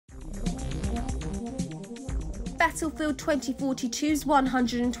Battlefield 2042's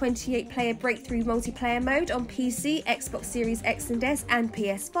 128-player breakthrough multiplayer mode on PC, Xbox Series X and S and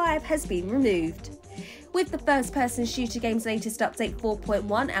PS5 has been removed. With the first-person shooter game's latest update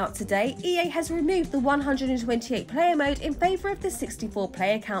 4.1 out today, EA has removed the 128-player mode in favour of the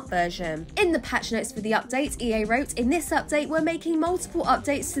 64-player count version. In the patch notes for the update, EA wrote, "In this update, we're making multiple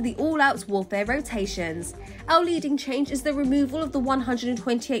updates to the all-out warfare rotations. Our leading change is the removal of the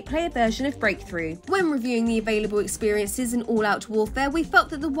 128-player version of Breakthrough. When reviewing the available experiences in all-out warfare, we felt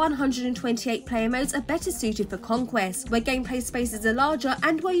that the 128-player modes are better suited for Conquest, where gameplay spaces are larger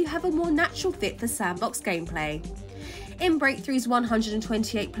and where you have a more natural fit for sandbox gameplay. In Breakthrough's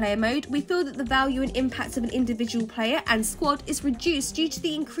 128-player mode, we feel that the value and impact of an individual player and squad is reduced due to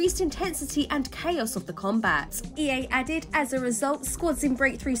the increased intensity and chaos of the combat." EA added, "As a result, squads in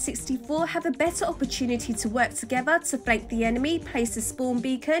Breakthrough 64 have a better opportunity to work together to flank the enemy, place a spawn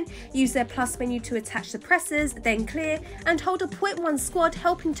beacon, use their plus menu to attach suppressors, then clear, and hold a .1 squad,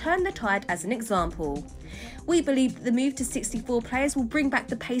 helping turn the tide as an example. We believe that the move to 64 players will bring back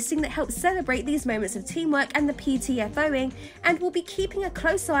the pacing that helps celebrate these moments of teamwork and the PTFOing, and we'll be keeping a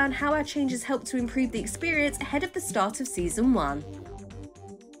close eye on how our changes help to improve the experience ahead of the start of Season 1.